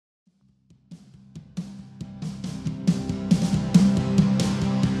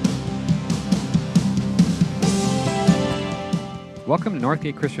Welcome to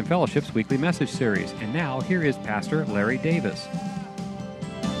Northgate Christian Fellowship's weekly message series. And now, here is Pastor Larry Davis.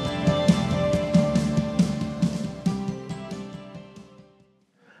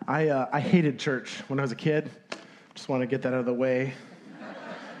 I hated church when I was a kid. Just want to get that out of the way.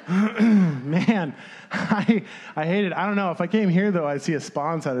 Man, I hate it. I don't know. If I came here, though, I'd see a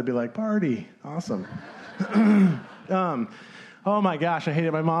spa inside. I'd be like, party. Awesome. Oh, my gosh, I hate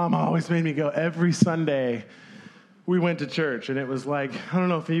it. My mom always made me go every Sunday. We went to church, and it was like, I don't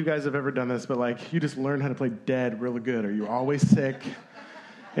know if you guys have ever done this, but like you just learn how to play dead really good, or you're always sick.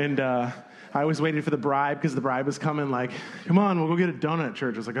 And I always waited for the bribe because the bribe was coming like, come on, we'll go get a donut at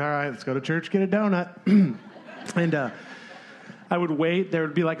church. I was like, all right, let's go to church, get a donut. And I would wait. There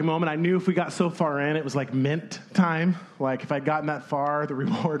would be like a moment. I knew if we got so far in, it was like mint time. Like if I'd gotten that far, the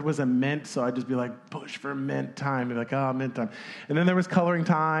reward was a mint. So I'd just be like, push for mint time. Be like, oh, mint time. And then there was coloring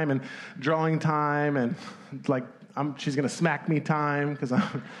time and drawing time and like, she's going to smack me time because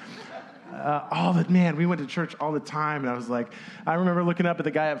I'm... man, we went to church all the time, and I was like, I remember looking up at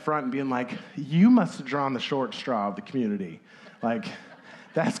the guy up front and being like, you must have drawn the short straw of the community. Like,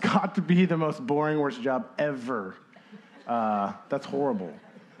 that's got to be the most boring, worst job ever. That's horrible.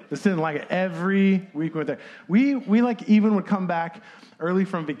 This didn't like it. Every week we went there. We like even would come back early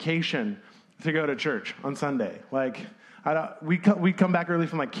from vacation to go to church on Sunday. Like, we'd come back early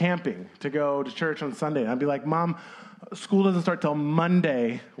from like camping to go to church on Sunday. And I'd be like, Mom, school doesn't start till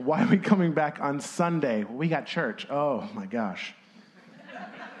Monday. Why are we coming back on Sunday? Well, we got church. Oh, my gosh.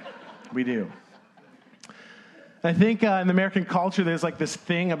 We do. I think in the American culture, there's like this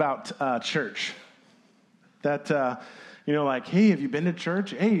thing about church. That, like, hey, have you been to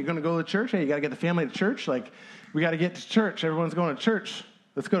church? Hey, you're going to go to church? Hey, you got to get the family to church? Like, we got to get to church. Everyone's going to church.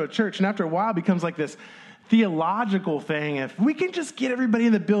 Let's go to church. And after a while, it becomes like this theological thing. If we can just get everybody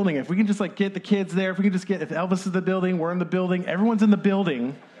in the building, if we can just like get the kids there, if we can just get, if Elvis is in the building, we're in the building, everyone's in the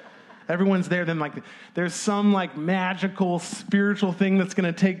building, everyone's there, then like there's some like magical spiritual thing that's going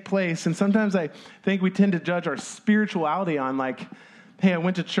to take place. And sometimes I think we tend to judge our spirituality on like, hey, I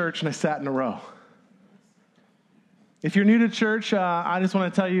went to church and I sat in a row. If you're new to church, I just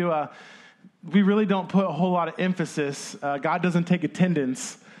want to tell you, we really don't put a whole lot of emphasis. God doesn't take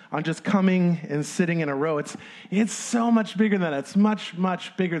attendance on just coming and sitting in a row. It's so much bigger than that. It's much,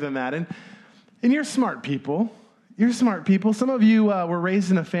 much bigger than that. And you're smart people. You're smart people. Some of you were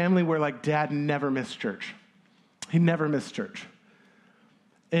raised in a family where like dad never missed church. He never missed church.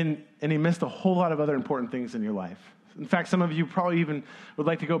 And he missed a whole lot of other important things in your life. In fact, some of you probably even would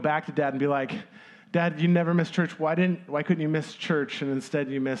like to go back to dad and be like, Dad, you never missed church. Why couldn't you miss church and instead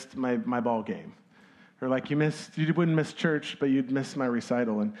you missed my ball game? Or like you wouldn't miss church, but you'd miss my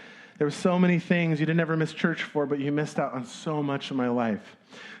recital. And there were so many things you didn't ever miss church for, but you missed out on so much of my life.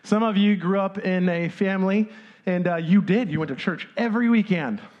 Some of you grew up in a family, and you went to church every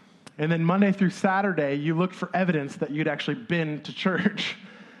weekend. And then Monday through Saturday, you looked for evidence that you'd actually been to church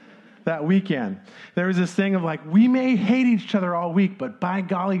that weekend. There was this thing of like, we may hate each other all week, but by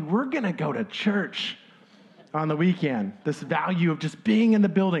golly, we're going to go to church on the weekend. This value of just being in the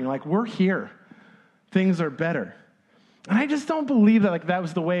building, like we're here. Things are better. And I just don't believe that like that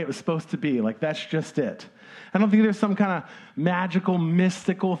was the way it was supposed to be. Like that's just it. I don't think there's some kind of magical,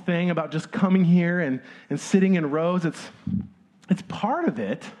 mystical thing about just coming here and sitting in rows. It's part of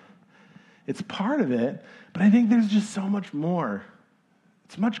it. It's part of it. But I think there's just so much more.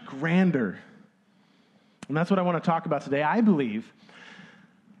 It's much grander. And that's what I want to talk about today. I believe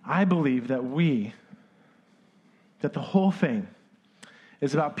that the whole thing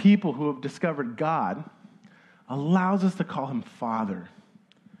is about people who have discovered God allows us to call him Father.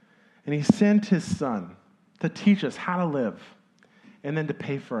 And he sent his son to teach us how to live and then to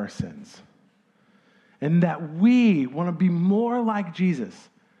pay for our sins. And that we want to be more like Jesus.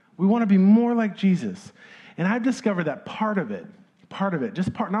 We want to be more like Jesus. And I've discovered that part of it,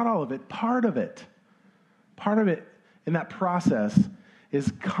 not all of it, part of it in that process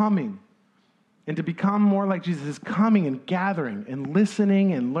is coming. And to become more like Jesus is coming and gathering and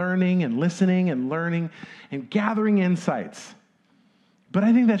listening and learning and listening and learning and gathering insights. But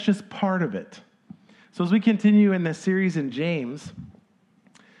I think that's just part of it. So as we continue in this series in James,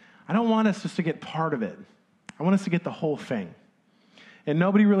 I don't want us just to get part of it. I want us to get the whole thing. And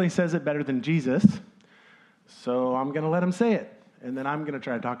nobody really says it better than Jesus, so I'm going to let him say it. And then I'm going to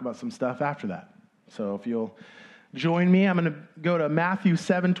try to talk about some stuff after that. So if you'll join me, I'm going to go to Matthew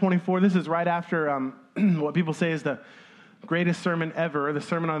 7:24. This is right after what people say is the greatest sermon ever, the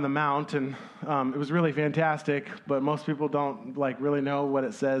Sermon on the Mount. And it was really fantastic, but most people don't really know what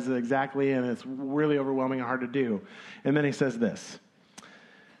it says exactly, and it's really overwhelming and hard to do. And then he says this: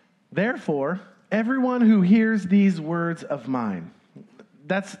 Therefore, everyone who hears these words of mine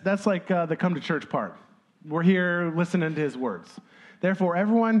that's like the come to church part. We're here listening to his words. Therefore,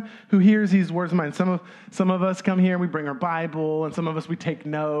 everyone who hears these words of mine, some of us come here and we bring our Bible, and some of us we take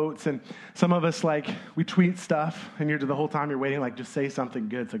notes, and some of us like we tweet stuff, and you're the whole time you're waiting like just say something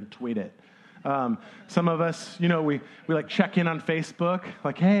good so I can tweet it. Some of us, we like check in on Facebook,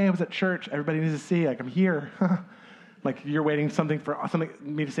 like, hey, I was at church. Everybody needs to see, like, I'm here. Like you're waiting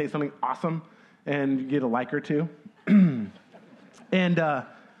me to say something awesome, and you get a like or two.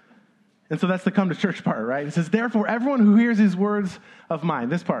 And so that's the come to church part, right? It says, therefore, everyone who hears these words of mine,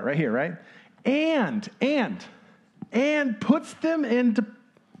 this part right here, right? And puts them into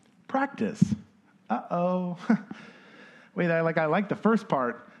practice. Uh-oh. Wait, I like the first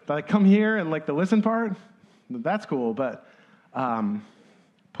part. But I come here and like the listen part, that's cool. But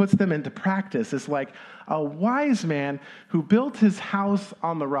puts them into practice. It's like a wise man who built his house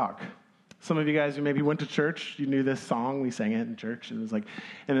on the rock. Some of you guys who maybe went to church, you knew this song. We sang it in church. It was like,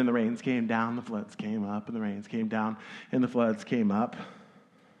 and then the rains came down, the floods came up, and the rains came down, and the floods came up.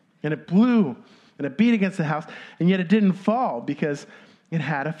 And it blew, and it beat against the house, and yet it didn't fall because it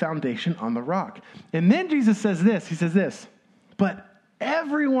had a foundation on the rock. And then Jesus says this. He says this, but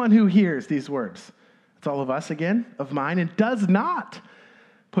everyone who hears these words, it's all of us again, of mine, and does not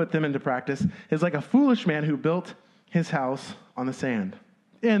put them into practice, is like a foolish man who built his house on the sand.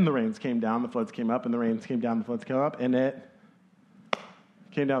 And the rains came down, the floods came up, and the rains came down, the floods came up, and it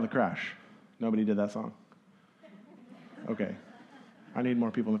came down the crash. Nobody did that song? Okay. I need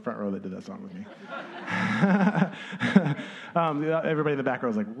more people in the front row that did that song with me. Everybody in the back row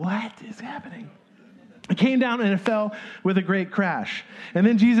was like, what is happening? It came down and it fell with a great crash. And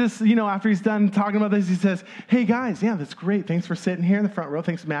then Jesus, after he's done talking about this, he says, hey guys, yeah, that's great. Thanks for sitting here in the front row.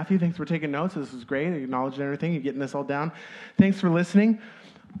 Thanks, Matthew. Thanks for taking notes. This is great. Acknowledging everything. You're getting this all down. Thanks for listening.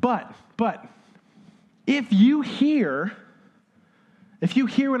 But if you hear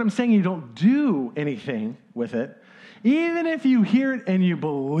what I'm saying, you don't do anything with it, even if you hear it and you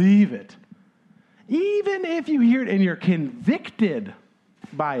believe it, even if you hear it and you're convicted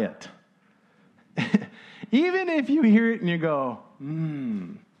by it, even if you hear it and you go,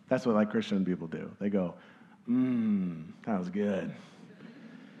 that's what like Christian people do. They go, that was good.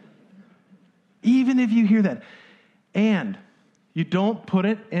 Even if you hear that and you don't put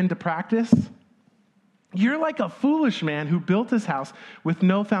it into practice, you're like a foolish man who built his house with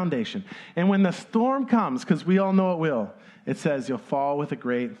no foundation. And when the storm comes, because we all know it will, it says you'll fall with a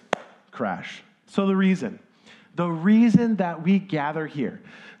great crash. So the reason that we gather here,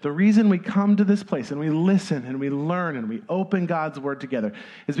 the reason we come to this place and we listen and we learn and we open God's word together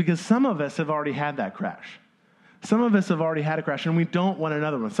is because some of us have already had that crash. Some of us have already had a crash, and we don't want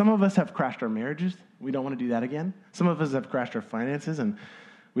another one. Some of us have crashed our marriages. We don't want to do that again. Some of us have crashed our finances, and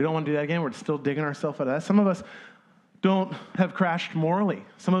we don't want to do that again. We're still digging ourselves out of that. Some of us don't have crashed morally.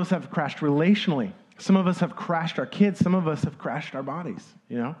 Some of us have crashed relationally. Some of us have crashed our kids. Some of us have crashed our bodies,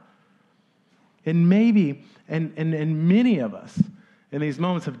 And maybe, and many of us in these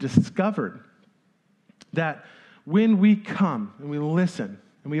moments have discovered that when we come and we listen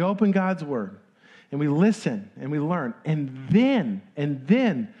and we open God's word, and we listen, and we learn, and then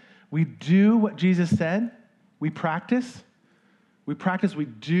we do what Jesus said. We practice, we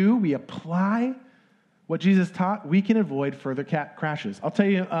do, we apply what Jesus taught. We can avoid further crashes. I'll tell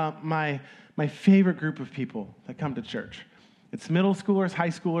you my favorite group of people that come to church. It's middle schoolers,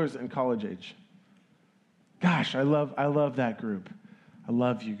 high schoolers, and college age. Gosh, I love that group. I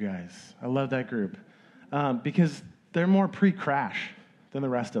love you guys. I love that group because they're more pre-crash than the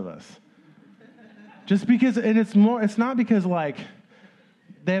rest of us. Just because, and it's not because like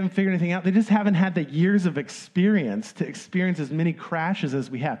they haven't figured anything out. They just haven't had the years of experience to experience as many crashes as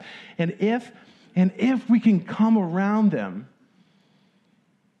we have. And if we can come around them,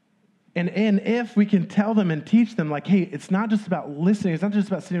 and if we can tell them and teach them, like, hey, it's not just about listening, it's not just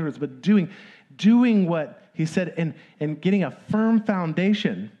about sitting words, but doing what he said and getting a firm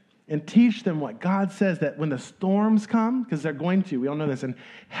foundation, and teach them what God says, that when the storms come, because they're going to, we all know this, and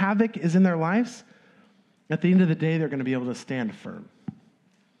havoc is in their lives, at the end of the day, they're going to be able to stand firm.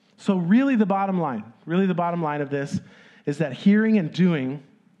 So really the bottom line of this is that hearing and doing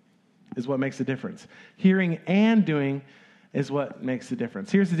is what makes the difference. Hearing and doing is what makes the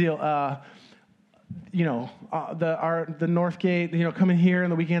difference. Here's the deal. The Northgate, coming here on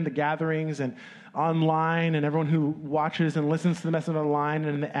the weekend, the gatherings and online, and everyone who watches and listens to the message online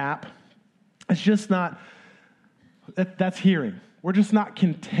and in the app, it's just not, that's hearing. We're just not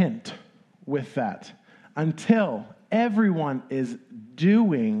content with that until everyone is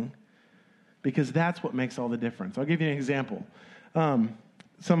doing, because that's what makes all the difference. I'll give you an example.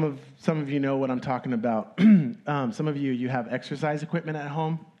 some of you know what I'm talking about. Some of you have exercise equipment at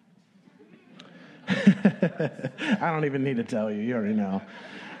home. I don't even need to tell you. You already know.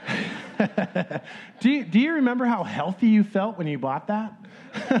 Do you remember how healthy you felt when you bought that?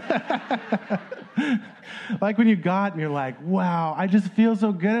 Like when you got and you're like, wow, I just feel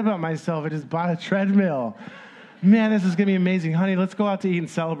so good about myself. I just bought a treadmill. Man, this is going to be amazing. Honey, let's go out to eat and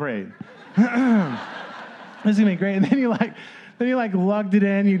celebrate. This is going to be great. And then you lugged it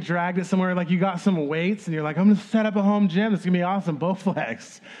in, you dragged it somewhere, like you got some weights, and you're like, I'm going to set up a home gym. It's going to be awesome.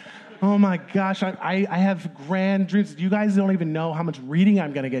 Bowflex. Oh my gosh, I have grand dreams. You guys don't even know how much reading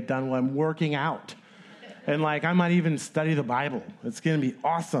I'm going to get done while I'm working out. And like, I might even study the Bible. It's going to be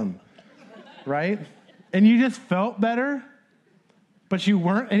awesome, right? And you just felt better, but you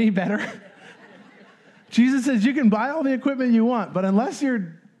weren't any better. Jesus says you can buy all the equipment you want, but unless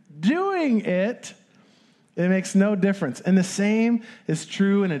you're doing it, it makes no difference. And the same is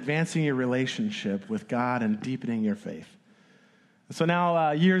true in advancing your relationship with God and deepening your faith. So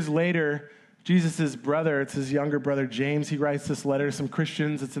now, years later, Jesus' brother, it's his younger brother James, he writes this letter to some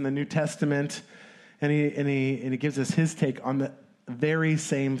Christians. It's in the New Testament, and he gives us his take on the very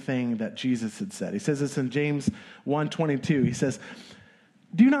same thing that Jesus had said. He says this in James 1:22. He says,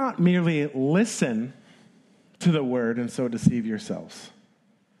 "Do not merely listen to the word and so deceive yourselves."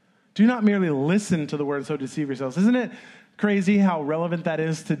 Do not merely listen to the word and so deceive yourselves. Isn't it crazy how relevant that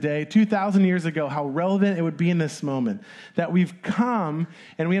is today? 2,000 years ago, how relevant it would be in this moment. That we've come,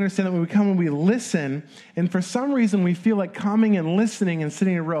 and we understand that when we come and we listen, and for some reason we feel like coming and listening and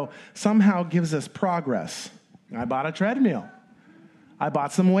sitting in a row somehow gives us progress. I bought a treadmill. I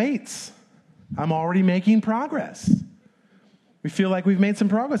bought some weights. I'm already making progress. We feel like we've made some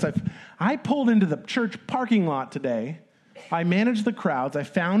progress. I pulled into the church parking lot today. I managed the crowds. I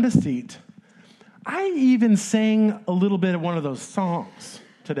found a seat. I even sang a little bit of one of those songs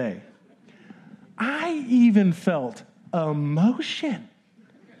today. I even felt emotion.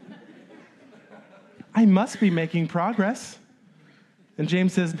 I must be making progress. And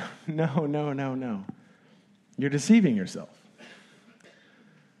James says, no. You're deceiving yourself.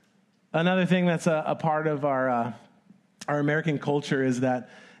 Another thing that's a part of our American culture is that,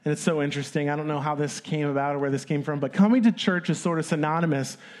 and it's so interesting, I don't know how this came about or where this came from, but coming to church is sort of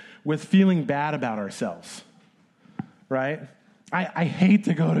synonymous with feeling bad about ourselves, right? I hate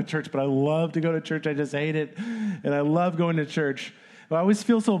to go to church, but I love to go to church. I just hate it, and I love going to church. But I always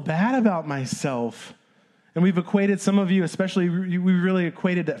feel so bad about myself. And we've equated, some of you especially, we really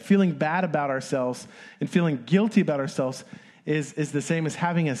equated that feeling bad about ourselves and feeling guilty about ourselves is the same as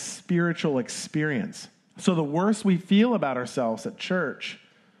having a spiritual experience. So the worse we feel about ourselves at church,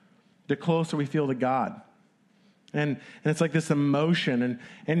 the closer we feel to God. And it's like this emotion,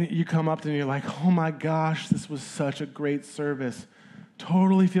 and you come up and you're like, oh my gosh, this was such a great service.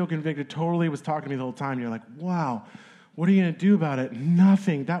 Totally feel convicted, totally was talking to me the whole time. You're like, wow, what are you going to do about it?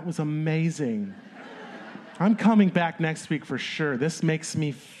 Nothing. That was amazing. I'm coming back next week for sure. This makes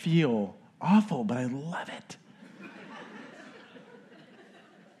me feel awful, but I love it.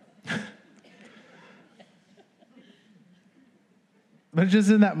 But just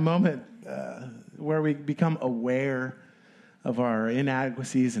in that moment where we become aware of our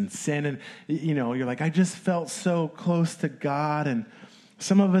inadequacies and sin, and you're like, I just felt so close to God. And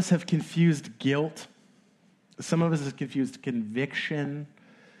some of us have confused guilt. Some of us have confused conviction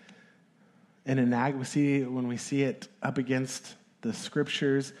and inadequacy when we see it up against the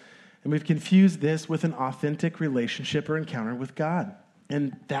scriptures. And we've confused this with an authentic relationship or encounter with God.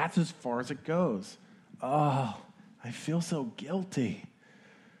 And that's as far as it goes. Oh, I feel so guilty.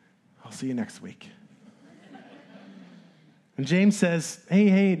 I'll see you next week. And James says,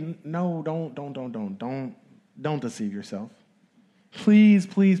 hey, no, don't deceive yourself. Please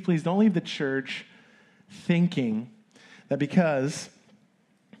don't leave the church thinking that because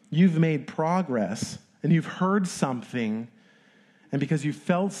you've made progress and you've heard something and because you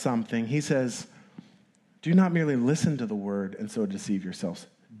felt something, he says, do not merely listen to the word and so deceive yourselves.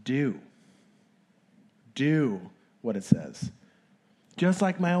 Do what it says. Just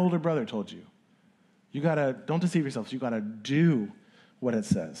like my older brother told you. Don't deceive yourselves. You gotta do what it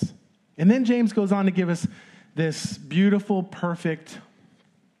says. And then James goes on to give us this beautiful, perfect,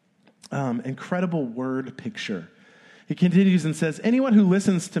 incredible word picture. He continues and says, anyone who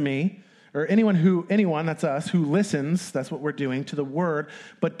listens to me, or anyone, that's us, who listens, that's what we're doing, to the word,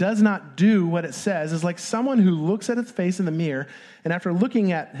 but does not do what it says, is like someone who looks at his face in the mirror, and after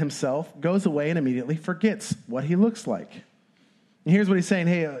looking at himself, goes away and immediately forgets what he looks like. And here's what he's saying.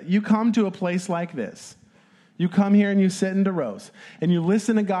 Hey, you come to a place like this. You come here and you sit in the rows, and you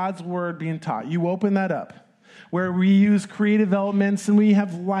listen to God's word being taught. You open that up. where we use creative elements and we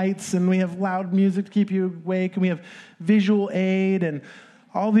have lights and we have loud music to keep you awake and we have visual aid and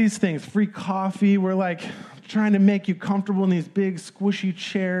all these things, free coffee. We're like trying to make you comfortable in these big squishy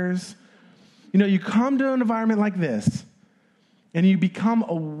chairs. You know, you come to an environment like this and you become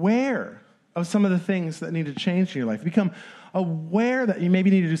aware of some of the things that need to change in your life. You become aware that you maybe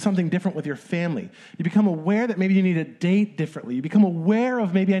need to do something different with your family. You become aware that maybe you need to date differently. You become aware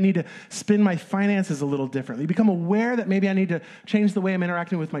of maybe I need to spend my finances a little differently. You become aware that maybe I need to change the way I'm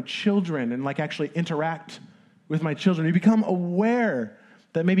interacting with my children and like actually interact with my children. You become aware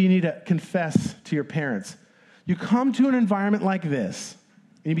that maybe you need to confess to your parents. You come to an environment like this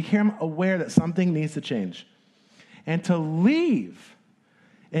and you become aware that something needs to change. And to leave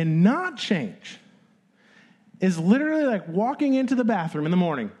and not change is literally like walking into the bathroom in the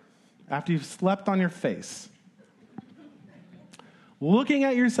morning after you've slept on your face, looking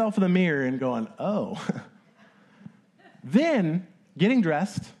at yourself in the mirror and going, oh. Then getting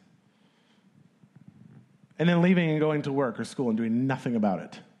dressed and then leaving and going to work or school and doing nothing about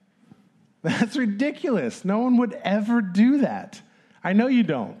it. That's ridiculous. No one would ever do that. I know you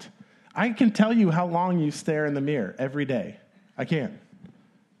don't. I can tell you how long you stare in the mirror every day. I can.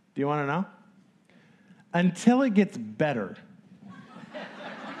 Do you want to know? Until it gets better.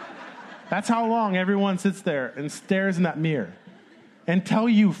 That's how long everyone sits there and stares in that mirror. Until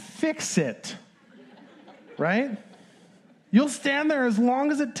you fix it. Right? You'll stand there as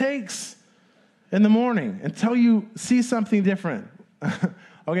long as it takes in the morning until you see something different.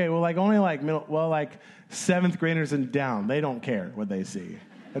 Okay, well, like only like like seventh graders and down, they don't care what they see.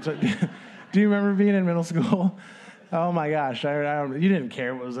 That's what, do you remember being in middle school? Oh my gosh, you didn't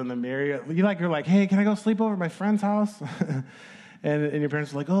care what was in the mirror. You're like, hey, can I go sleep over at my friend's house? and your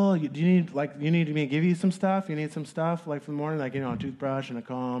parents are like, oh, you need me to give you some stuff? You need some stuff like for the morning, like a toothbrush and a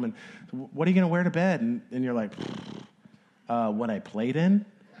comb. And what are you gonna wear to bed? And you're like, what I played in.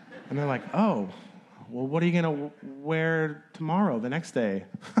 And they're like, oh, well, what are you going to wear tomorrow, the next day?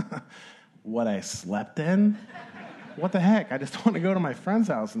 What I slept in? What the heck? I just want to go to my friend's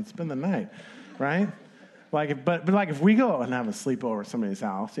house and spend the night, right? But if we go and have a sleepover at somebody's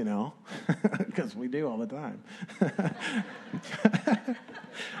house, because we do all the time.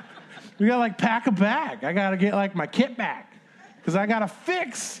 We got to pack a bag. I got to get my kit back because I got to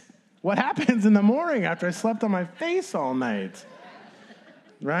fix what happens in the morning after I slept on my face all night.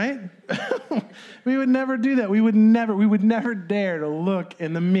 Right? We would never do that. We would never dare to look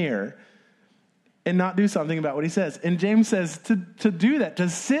in the mirror and not do something about what he says. And James says to do that, to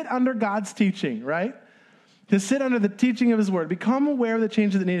sit under God's teaching, right? To sit under the teaching of his word, become aware of the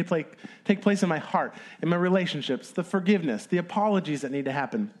changes that need to take place in my heart, in my relationships, the forgiveness, the apologies that need to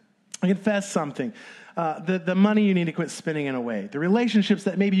happen. I confess something, the money you need to quit spending in a way, the relationships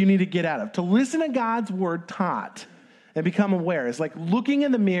that maybe you need to get out of. To listen to God's word taught and become aware. It's like looking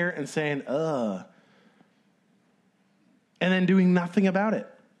in the mirror and saying, and then doing nothing about it.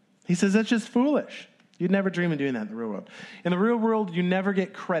 He says that's just foolish. You'd never dream of doing that in the real world. In the real world, you never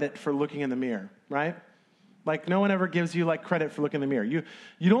get credit for looking in the mirror, right? Like no one ever gives you credit for looking in the mirror. You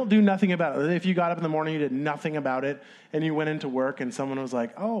don't do nothing about it. If you got up in the morning, you did nothing about it, and you went into work and someone was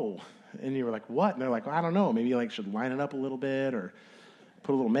like, oh, and you were like, what? And they're like, well, I don't know. Maybe you should line it up a little bit or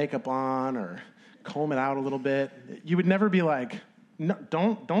put a little makeup on or comb it out a little bit. You would never be like, no,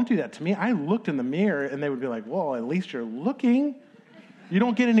 don't do that to me. I looked in the mirror, and they would be like, well, at least you're looking. You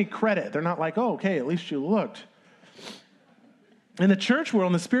don't get any credit. They're not like, oh, okay, at least you looked. In the church world,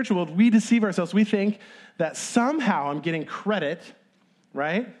 in the spiritual world, we deceive ourselves. We think that somehow I'm getting credit,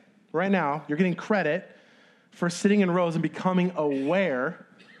 right? Right now, you're getting credit for sitting in rows and becoming aware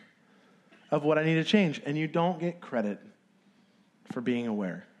of what I need to change. And you don't get credit for being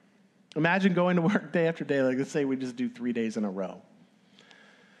aware. Imagine going to work day after day. Let's say we just do 3 days in a row.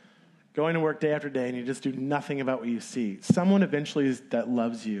 Going to work day after day and you just do nothing about what you see. Someone eventually that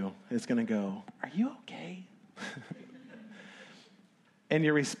loves you is going to go, are you okay? And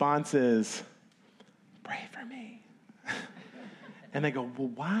your response is, pray for me. And they go, well,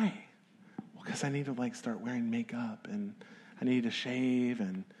 why? Well, because I need to start wearing makeup and I need to shave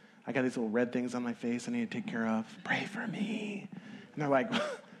and I got these little red things on my face I need to take care of. Pray for me. And they're like,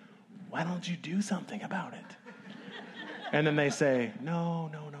 why don't you do something about it? And then they say, no,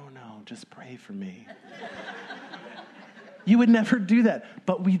 just pray for me. You would never do that,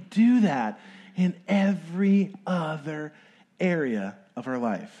 but we do that in every other area of our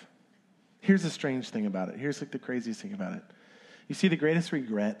life. Here's the strange thing about it. Here's the craziest thing about it. You see, the greatest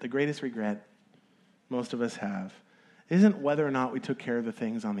regret most of us have isn't whether or not we took care of the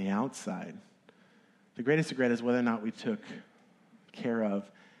things on the outside. The greatest regret is whether or not we took care of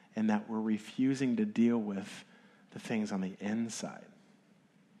and that we're refusing to deal with the things on the inside.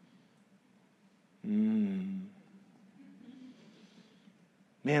 Man,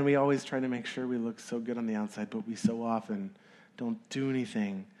 we always try to make sure we look so good on the outside, but we so often don't do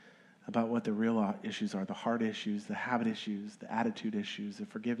anything about what the real issues are, the heart issues, the habit issues, the attitude issues, the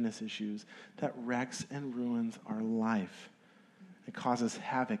forgiveness issues that wrecks and ruins our life. It causes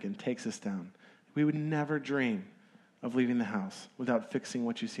havoc and takes us down. We would never dream of leaving the house without fixing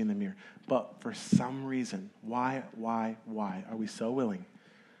what you see in the mirror. But for some reason, why are we so willing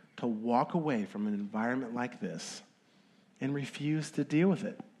to walk away from an environment like this and refuse to deal with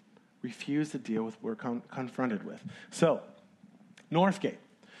it? Refuse to deal with what we're confronted with. So, Northgate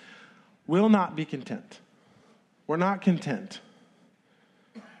will not be content. We're not content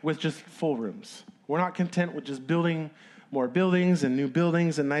with just full rooms. We're not content with just building more buildings and new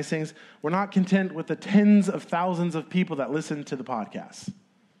buildings and nice things. We're not content with the tens of thousands of people that listen to the podcast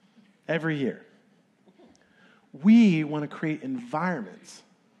every year. We want to create environments.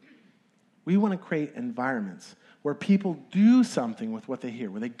 We want to create environments where people do something with what they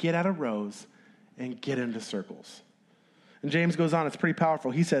hear, where they get out of rows and get into circles. And James goes on, it's pretty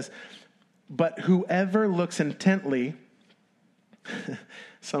powerful. He says, but whoever looks intently,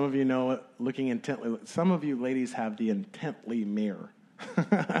 some of you know it, looking intently. Some of you ladies have the intently mirror. You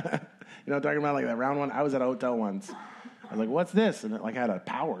know what I'm talking about? Like that round one? I was at a hotel once. I was like, what's this? And it like had a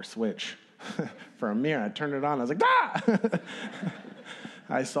power switch for a mirror. I turned it on. I was like, ah!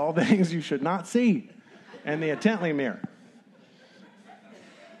 I saw things you should not see in the intently mirror.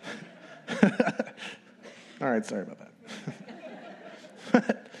 All right, sorry about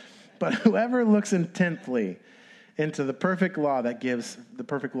that. But whoever looks intently into the perfect law that gives, the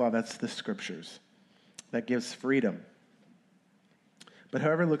perfect law, that's the scriptures, that gives freedom. But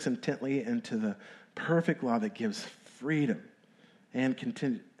whoever looks intently into the perfect law that gives freedom and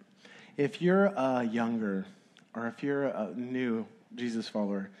continue. If you're younger or if you're a new Jesus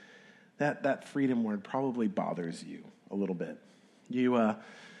follower, that freedom word probably bothers you a little bit. You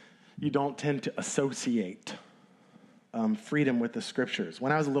don't tend to associate freedom with the scriptures.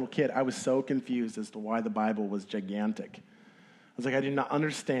 When I was a little kid, I was so confused as to why the Bible was gigantic. I was like, I did not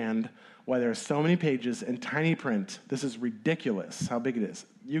understand why there are so many pages in tiny print. This is ridiculous how big it is.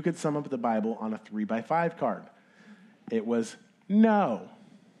 You could sum up the Bible on a 3x5 card. It was no.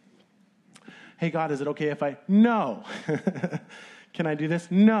 Hey, God, is it okay if I? No. Can I do this?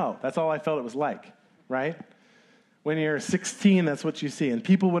 No. That's all I felt it was like, right? When you're 16, that's what you see. And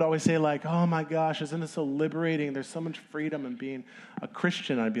people would always say like, oh my gosh, isn't it so liberating? There's so much freedom in being a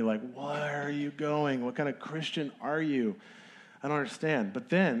Christian. I'd be like, where are you going? What kind of Christian are you? I don't understand. But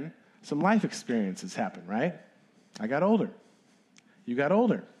then some life experiences happen, right? I got older. You got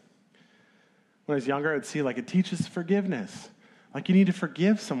older. When I was younger, I'd see like it teaches forgiveness. Like you need to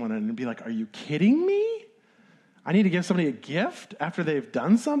forgive someone and be like, are you kidding me? I need to give somebody a gift after they've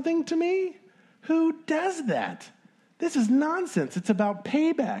done something to me? Who does that? This is nonsense. It's about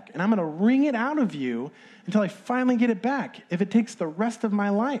payback, and I'm going to wring it out of you until I finally get it back, if it takes the rest of my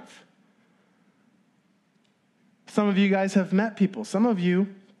life. Some of you guys have met people. Some of you,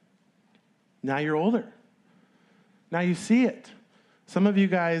 now you're older. Now you see it. Some of you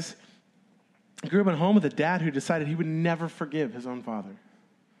guys grew up in a home with a dad who decided he would never forgive his own father.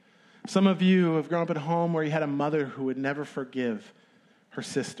 Some of you have grown up in a home where you had a mother who would never forgive her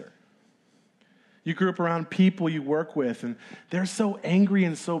sister. You grew up around people you work with, and they're so angry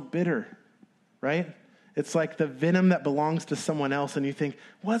and so bitter, right? It's like the venom that belongs to someone else, and you think,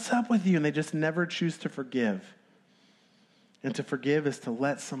 what's up with you? And they just never choose to forgive. And to forgive is to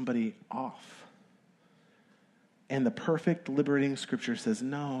let somebody off. And the perfect liberating scripture says,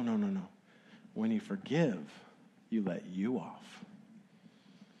 no. When you forgive, you let you off.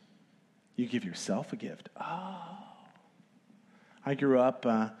 You give yourself a gift. Oh. I grew up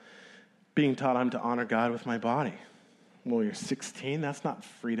being taught I'm to honor God with my body. Well, you're 16, that's not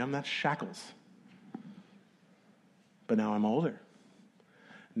freedom, that's shackles. But now I'm older.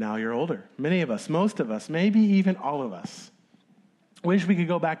 Now you're older. Many of us, most of us, maybe even all of us, wish we could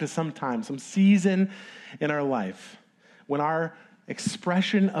go back to some time, some season in our life when our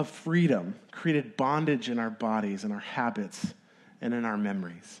expression of freedom created bondage in our bodies and our habits and in our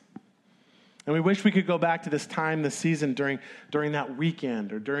memories. And we wish we could go back to this time, this season during that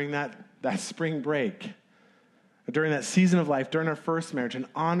weekend or during that spring break, or during that season of life, during our first marriage, and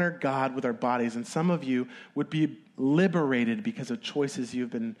honor God with our bodies. And some of you would be liberated because of choices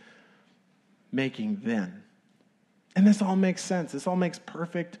you've been making then. And this all makes sense. This all makes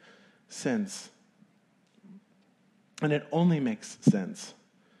perfect sense. And it only makes sense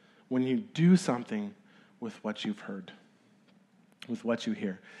when you do something with what you've heard. with what you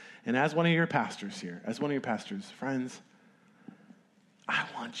hear. And as one of your pastors here, friends, I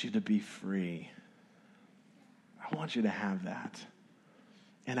want you to be free. I want you to have that.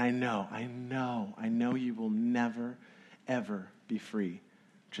 And I know you will never, ever be free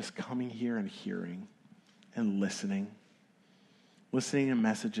just coming here and hearing and listening to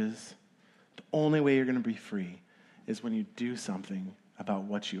messages. The only way you're going to be free is when you do something about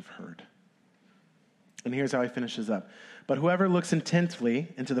what you've heard. And here's how he finishes up. But whoever looks intently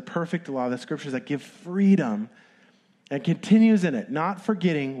into the perfect law of the scriptures that give freedom and continues in it, not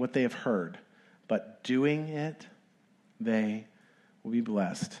forgetting what they have heard, but doing it, they will be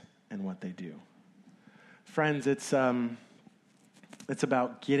blessed in what they do. Friends, it's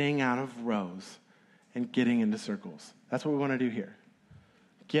about getting out of rows and getting into circles. That's what we want to do here.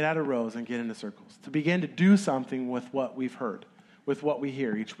 Get out of rows and get into circles. To begin to do something with what we've heard, with what we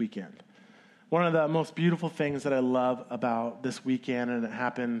hear each weekend. One of the most beautiful things that I love about this weekend, and it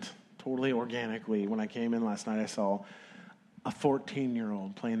happened totally organically. When I came in last night, I saw a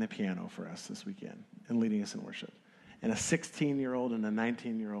 14-year-old playing the piano for us this weekend and leading us in worship. And a 16-year-old and a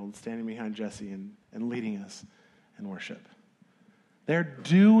 19-year-old standing behind Jesse and leading us in worship. They're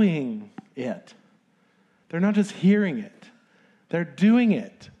doing it. They're not just hearing it. They're doing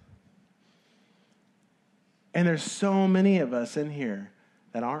it. And there's so many of us in here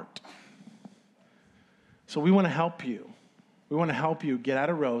that aren't. So we want to help you. We want to help you get out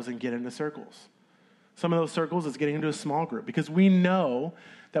of rows and get into circles. Some of those circles is getting into a small group, because we know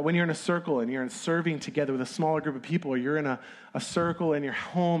that when you're in a circle and you're serving together with a smaller group of people, or you're in a circle in your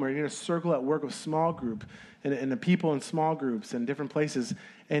home, or you're in a circle at work with a small group, and the people in small groups and different places,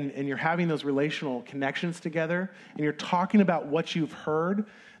 and you're having those relational connections together, and you're talking about what you've heard,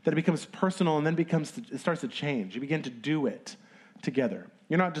 that it becomes personal, and then it starts to change. You begin to do it together.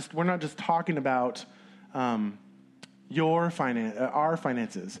 We're not just talking about our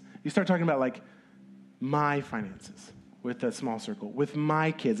finances. You start talking about like my finances with that small circle, with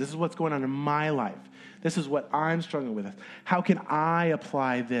my kids. This is what's going on in my life. This is what I'm struggling with. How can I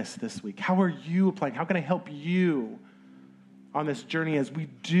apply this week? How are you applying? How can I help you on this journey as we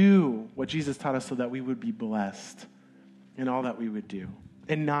do what Jesus taught us so that we would be blessed in all that we would do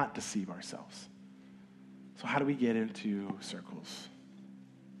and not deceive ourselves? So how do we get into circles?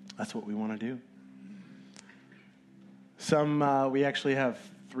 That's what we want to do. We actually have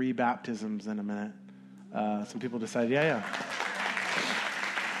 3 baptisms in a minute. Some people decided, yeah.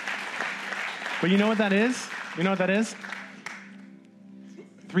 But you know what that is?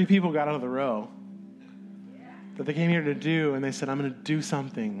 3 people got out of the row that they came here to do, and they said, I'm going to do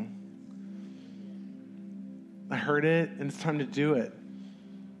something. I heard it, and it's time to do it.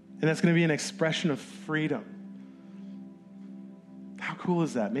 And that's going to be an expression of freedom. How cool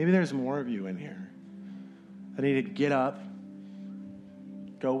is that? Maybe there's more of you in here. I need to get up,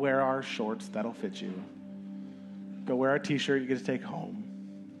 go wear our shorts, that'll fit you. Go wear our t-shirt you get to take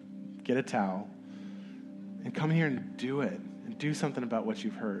home. Get a towel. And come here and do it. And do something about what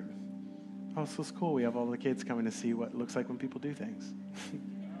you've heard. Oh, so it's cool. We have all the kids coming to see what it looks like when people do things.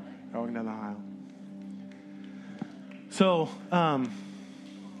 Going down the aisle. So,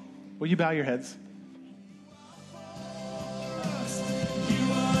 will you bow your heads?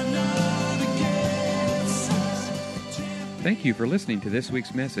 Thank you for listening to this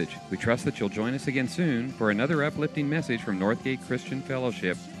week's message. We trust that you'll join us again soon for another uplifting message from Northgate Christian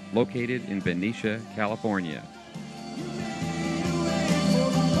Fellowship, located in Benicia, California.